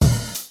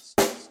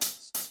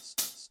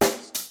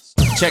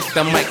Check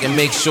the mic and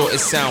make sure it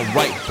sound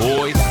right,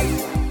 boys.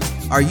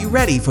 Are you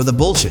ready for the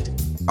bullshit?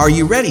 Are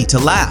you ready to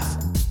laugh?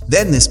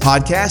 Then this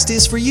podcast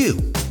is for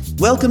you.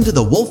 Welcome to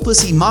the Wolf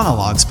Pussy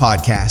Monologues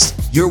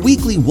podcast, your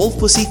weekly wolf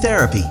pussy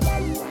therapy.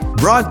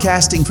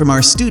 Broadcasting from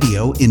our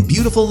studio in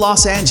beautiful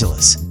Los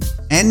Angeles.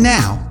 And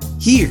now,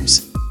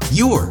 here's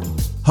your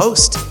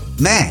host,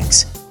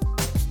 Mags.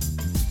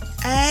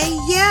 Hey,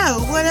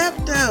 yo, what up,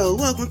 though?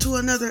 Welcome to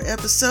another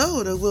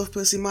episode of Wolf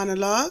Pussy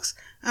Monologues.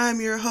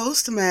 I'm your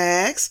host,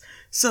 Mags.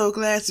 So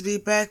glad to be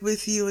back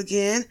with you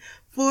again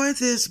for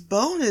this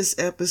bonus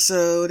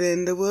episode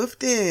in the Wolf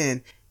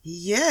Den.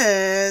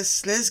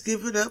 Yes, let's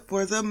give it up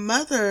for the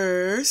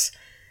mothers.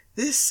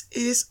 This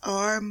is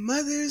our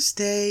Mother's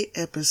Day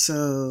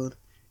episode.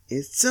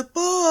 It's a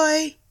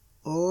boy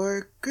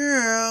or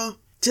girl.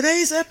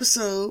 Today's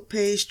episode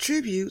pays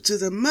tribute to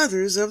the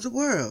mothers of the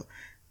world,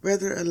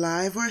 whether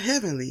alive or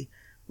heavenly.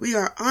 We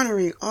are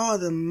honoring all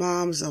the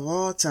moms of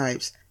all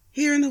types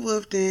here in the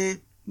Wolf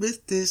Den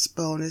with this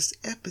bonus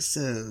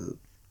episode.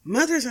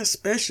 Mothers are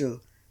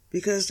special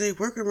because they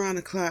work around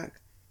the clock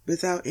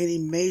without any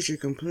major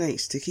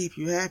complaints to keep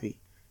you happy.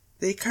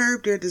 They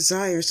curb their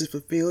desires to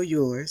fulfill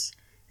yours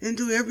and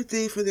do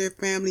everything for their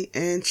family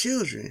and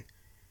children.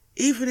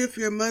 Even if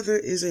your mother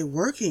is a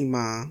working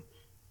mom,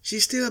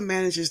 she still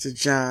manages the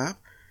job,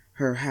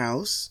 her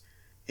house,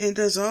 and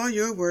does all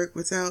your work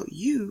without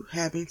you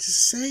having to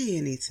say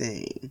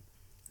anything.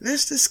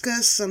 Let's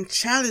discuss some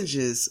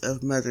challenges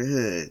of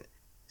motherhood.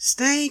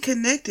 Staying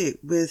connected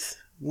with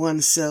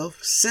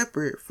oneself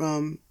separate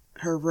from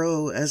her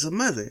role as a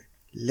mother.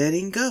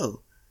 Letting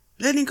go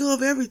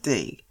of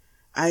everything.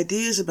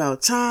 Ideas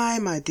about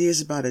time,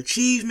 ideas about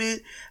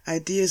achievement,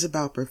 ideas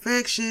about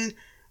perfection,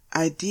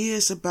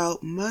 ideas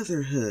about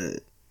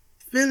motherhood.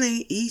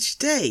 Feeling each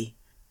day.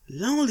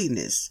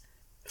 Loneliness,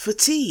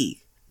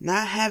 fatigue,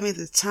 not having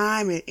the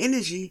time and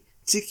energy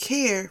to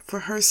care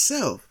for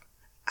herself.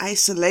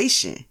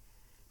 Isolation,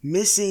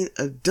 missing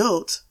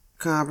adult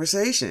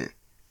conversation.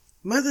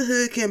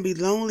 Motherhood can be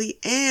lonely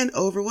and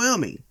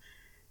overwhelming.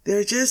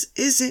 There just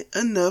isn't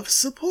enough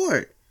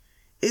support.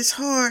 It's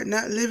hard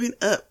not living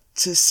up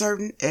to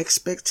certain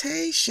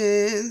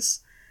expectations.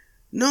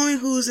 Knowing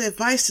whose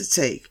advice to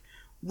take,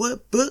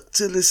 what book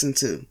to listen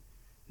to,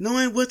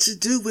 knowing what to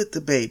do with the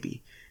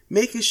baby,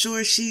 making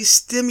sure she's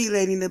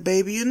stimulating the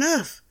baby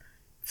enough,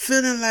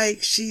 feeling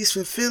like she's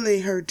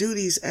fulfilling her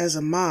duties as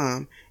a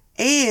mom,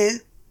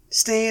 and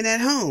staying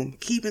at home,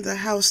 keeping the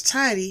house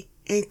tidy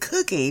and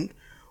cooking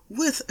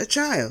with a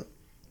child.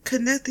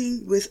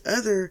 Connecting with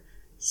other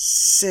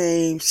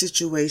same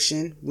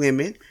situation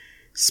women.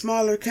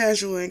 Smaller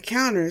casual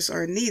encounters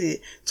are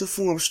needed to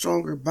form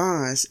stronger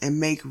bonds and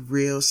make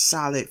real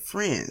solid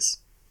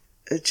friends.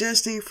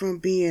 Adjusting from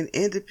being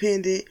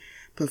independent,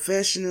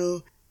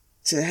 professional,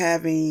 to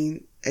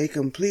having a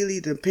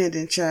completely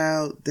dependent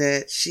child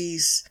that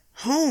she's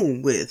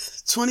home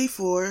with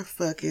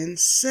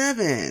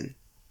 24/7.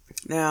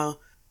 Now,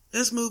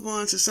 let's move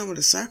on to some of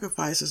the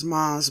sacrifices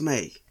moms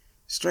make.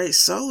 Straight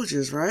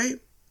soldiers,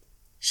 right?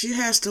 She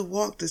has to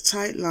walk the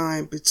tight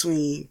line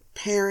between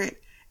parent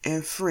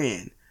and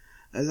friend.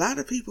 A lot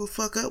of people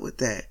fuck up with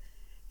that,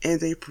 and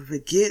they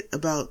forget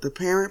about the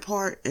parent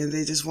part, and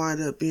they just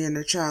wind up being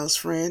their child's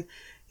friend.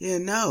 Yeah,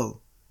 no.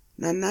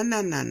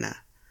 Nah.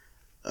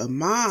 A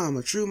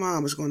true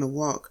mom is going to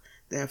walk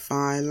that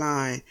fine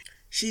line.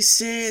 She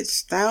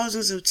sheds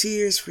thousands of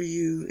tears for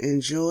you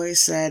in joy,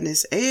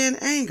 sadness, and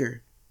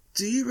anger.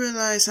 Do you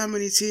realize how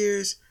many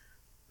tears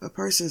a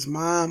person's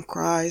mom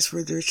cries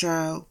for their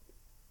child?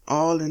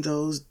 All in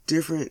those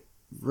different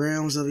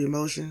realms of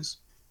emotions.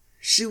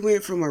 She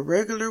went from a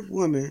regular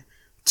woman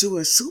to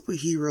a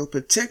superhero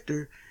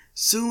protector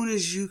soon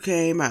as you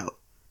came out.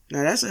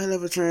 Now that's a hell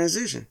of a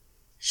transition.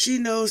 She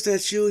knows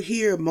that you'll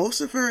hear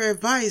most of her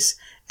advice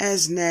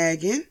as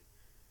nagging,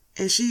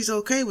 and she's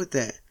okay with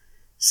that.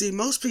 See,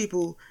 most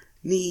people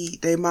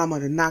need their mama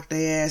to knock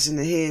their ass in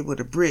the head with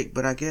a brick,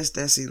 but I guess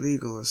that's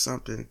illegal or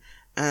something.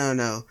 I don't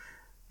know.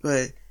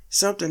 But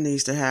something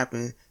needs to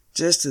happen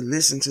just to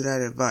listen to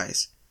that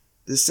advice.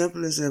 The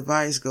simplest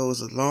advice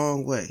goes a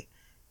long way.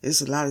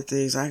 It's a lot of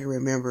things I can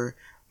remember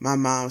my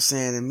mom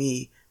saying to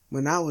me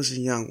when I was a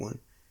young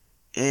one.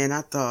 And I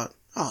thought,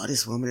 oh,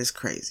 this woman is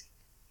crazy.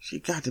 She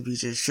got to be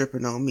just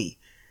tripping on me.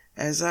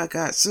 Soon as I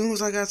got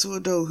to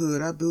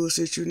adulthood, I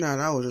bullshit you not.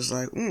 I was just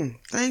like,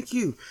 thank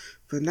you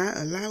for not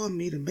allowing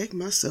me to make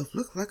myself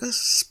look like a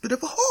bit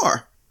of a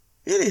whore.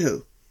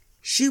 Anywho,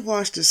 she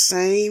watched the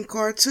same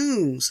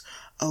cartoons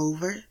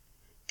over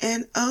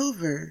and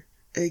over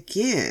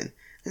again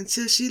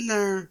until she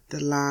learned the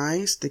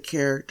lines, the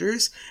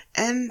characters,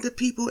 and the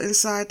people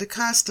inside the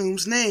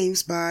costumes'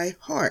 names by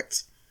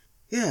heart.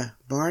 Yeah,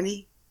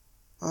 Barney,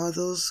 all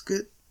those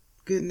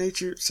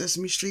good-natured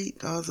Sesame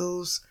Street, all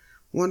those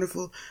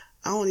wonderful,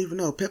 I don't even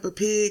know, Peppa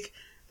Pig,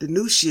 the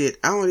new shit,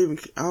 I don't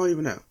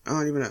even know.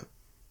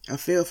 I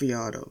feel for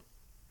y'all though.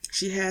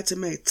 She had to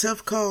make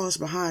tough calls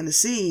behind the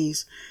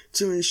scenes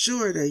to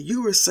ensure that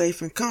you were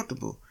safe and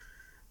comfortable.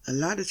 A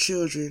lot of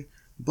children,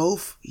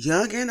 both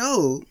young and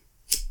old,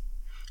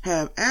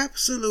 have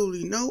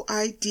absolutely no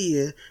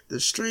idea the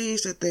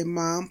strings that their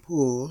mom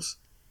pulls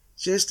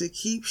just to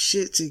keep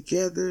shit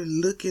together,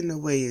 looking the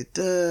way it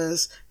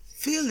does,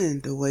 feeling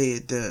the way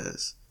it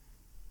does.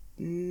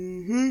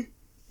 You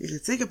can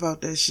think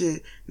about that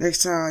shit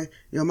next time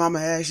your mama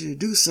asks you to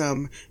do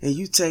something and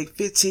you take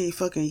 15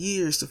 fucking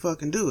years to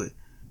fucking do it.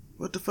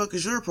 What the fuck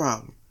is your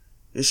problem?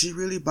 Is she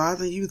really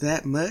bothering you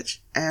that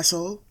much,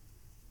 asshole?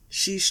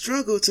 She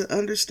struggled to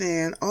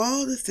understand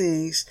all the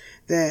things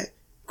that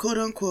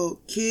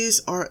quote-unquote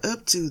kids are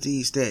up to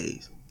these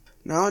days.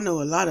 Now, I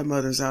know a lot of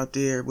mothers out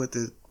there with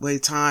the way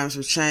times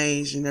have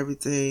changed and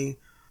everything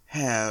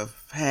have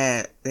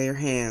had their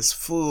hands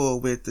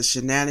full with the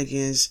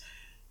shenanigans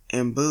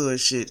and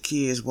bullshit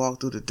kids walk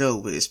through the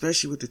door with,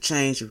 especially with the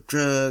change of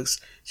drugs,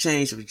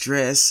 change of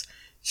dress,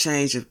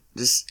 change of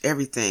just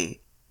everything.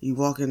 You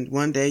walk in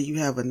one day, you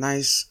have a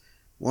nice,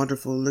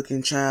 wonderful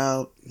looking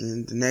child,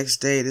 and the next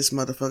day this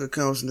motherfucker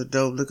comes in the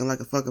door looking like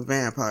a fucking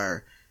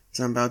vampire.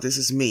 Talking about, this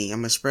is me,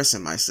 I'm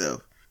expressing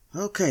myself.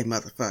 Okay,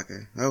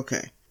 motherfucker,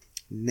 okay.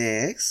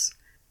 Next,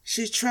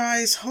 she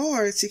tries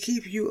hard to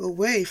keep you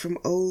away from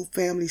old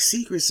family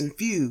secrets and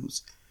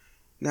feuds.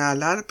 Now, a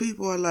lot of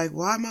people are like,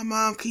 why my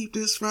mom keep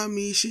this from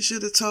me? She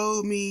should have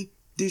told me.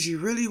 Did you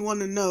really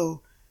want to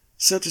know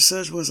such and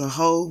such was a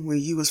hoe when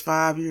you was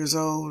 5 years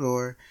old,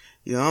 or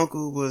your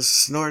uncle was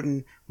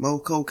snorting more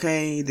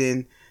cocaine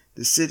than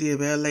the city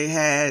of LA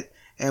had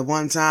at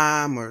one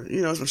time, or,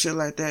 some shit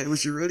like that?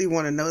 Would you really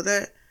want to know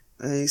that?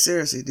 I mean,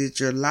 seriously, did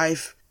your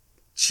life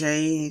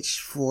change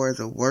for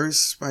the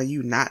worse by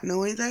you not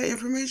knowing that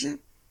information?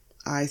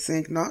 I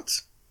think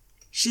not.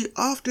 She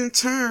often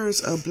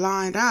turns a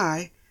blind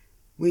eye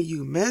when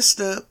you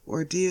messed up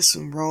or did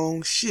some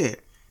wrong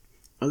shit.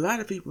 A lot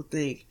of people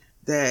think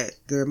that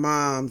their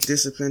mom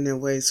disciplined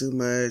them way too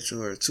much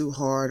or too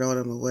hard on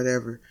them or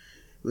whatever.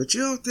 But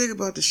you don't think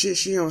about the shit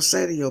she don't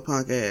say to your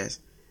punk ass.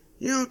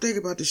 You don't think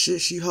about the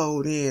shit she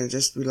hold in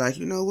just to be like,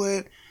 you know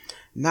what?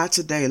 Not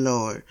today,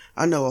 Lord.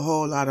 I know a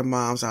whole lot of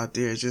moms out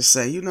there just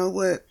say, you know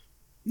what?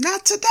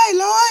 Not today,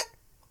 Lord.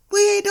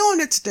 We ain't doing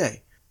it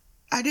today.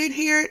 I didn't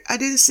hear it. I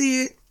didn't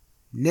see it.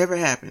 Never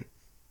happened.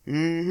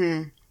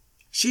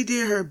 She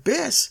did her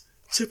best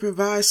to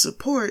provide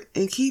support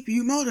and keep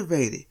you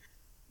motivated,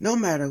 no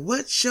matter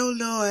what your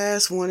little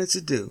ass wanted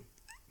to do.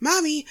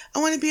 Mommy, I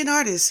want to be an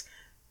artist.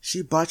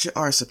 She bought you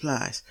art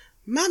supplies.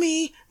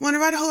 Mommy, want to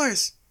ride a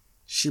horse.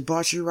 She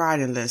bought you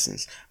riding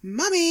lessons.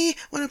 Mommy,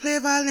 want to play a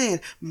violin.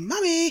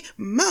 Mommy,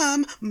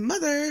 mom,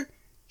 mother.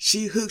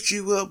 She hooked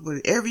you up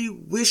with every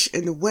wish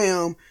in the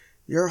realm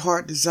your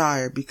heart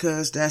desired,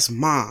 because that's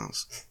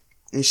mom's.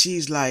 And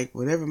she's like,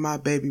 whatever my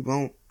baby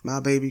want, my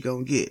baby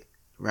gonna get.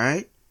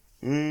 Right?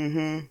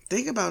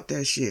 Think about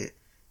that shit.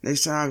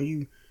 Next time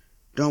you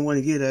don't want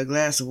to get a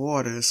glass of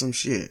water or some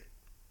shit.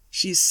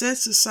 She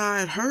sets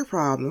aside her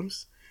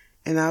problems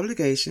and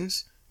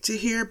obligations to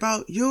hear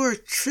about your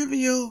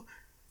trivial,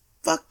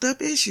 fucked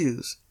up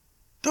issues.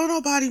 Don't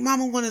nobody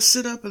mama want to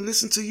sit up and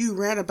listen to you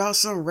rant about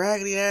some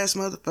raggedy ass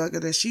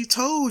motherfucker that she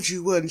told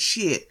you wasn't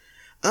shit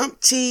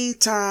umpteen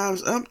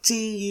times,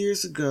 umpteen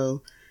years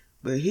ago.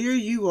 But here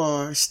you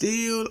are,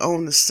 still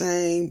on the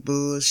same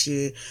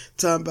bullshit,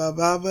 talking about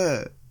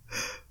Baba.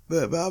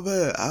 But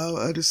Baba, I don't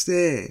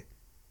understand.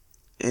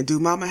 And do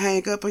mama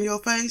hang up on your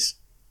face?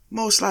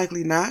 Most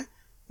likely not.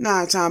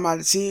 9 times out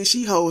of 10,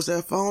 she holds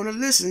that phone and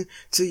listen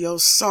to your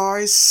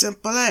sorry,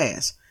 simple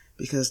ass.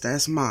 Because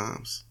that's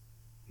mom's.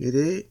 You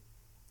dig?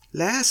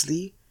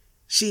 Lastly,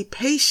 she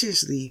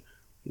patiently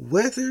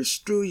weathers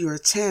through your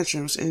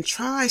tantrums and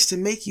tries to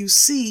make you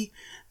see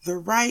the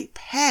right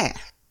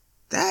path.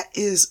 That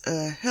is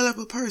a hell of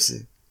a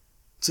person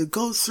to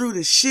go through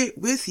the shit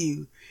with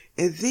you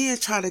and then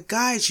try to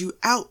guide you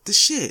out the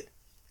shit.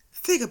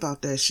 Think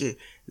about that shit.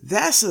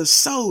 That's a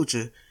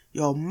soldier.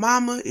 Your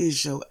mama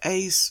is your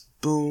ace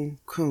boom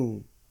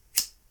coon.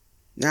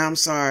 Now, I'm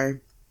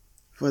sorry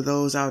for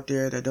those out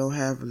there that don't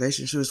have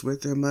relationships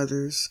with their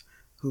mothers,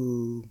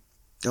 who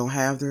don't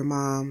have their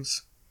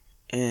moms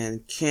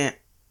and can't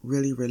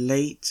really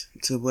relate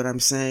to what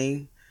I'm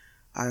saying.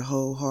 I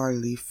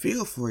wholeheartedly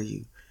feel for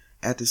you.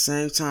 At the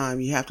same time,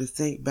 you have to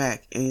think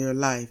back in your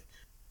life.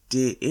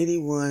 Did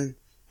anyone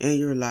in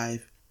your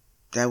life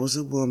that was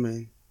a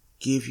woman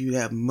give you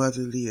that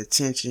motherly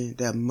attention,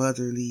 that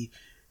motherly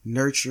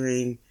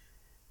nurturing,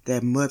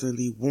 that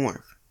motherly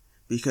warmth?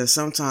 Because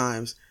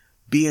sometimes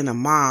being a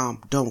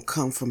mom don't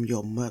come from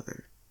your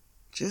mother.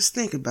 Just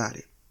think about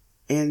it.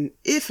 And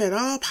if at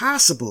all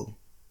possible,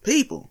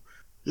 people,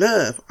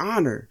 love,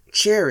 honor,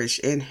 cherish,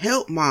 and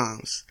help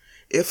moms.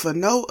 If for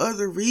no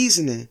other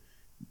reasoning,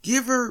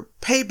 give her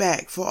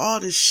payback for all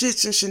the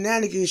shits and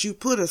shenanigans you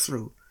put her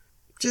through.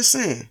 Just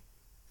saying.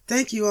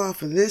 Thank you all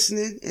for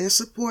listening and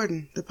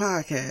supporting the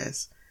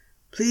podcast.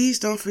 Please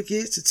don't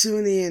forget to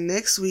tune in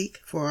next week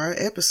for our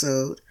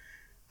episode,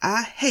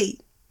 I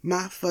Hate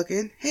My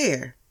Fucking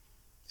Hair.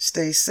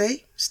 Stay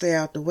safe, stay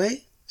out the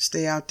way,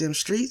 stay out them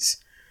streets.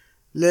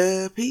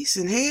 Love, peace,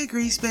 and hair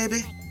grease,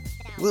 baby.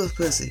 Wolf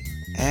Pussy,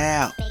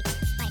 out.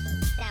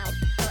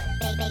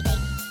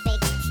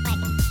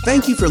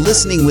 Thank you for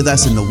listening with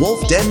us in the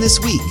Wolf Den this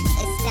week.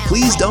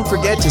 Please don't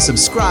forget to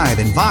subscribe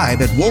and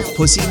vibe at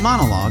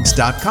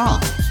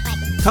wolfpussymonologues.com.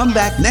 Come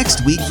back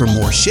next week for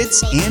more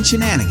shits and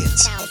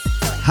shenanigans.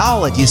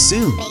 Howl at you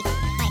soon.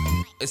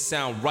 It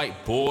sound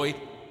right, boy.